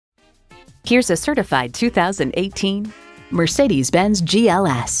Here's a certified 2018 Mercedes-Benz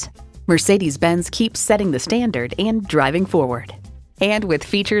GLS. Mercedes-Benz keeps setting the standard and driving forward. And with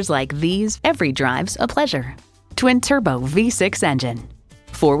features like these, every drive's a pleasure. Twin-turbo V6 engine,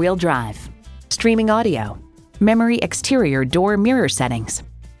 four-wheel drive, streaming audio, memory exterior door mirror settings,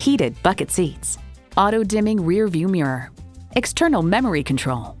 heated bucket seats, auto-dimming rear-view mirror, external memory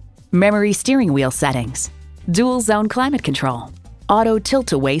control, memory steering wheel settings, dual-zone climate control, auto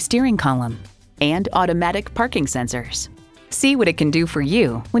tilt-away steering column, and automatic parking sensors. See what it can do for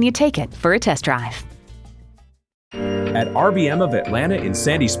you when you take it for a test drive. At RBM of Atlanta in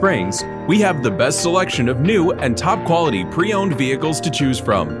Sandy Springs, we have the best selection of new and top-quality pre-owned vehicles to choose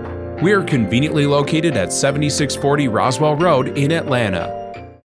from. We are conveniently located at 7640 Roswell Road in Atlanta.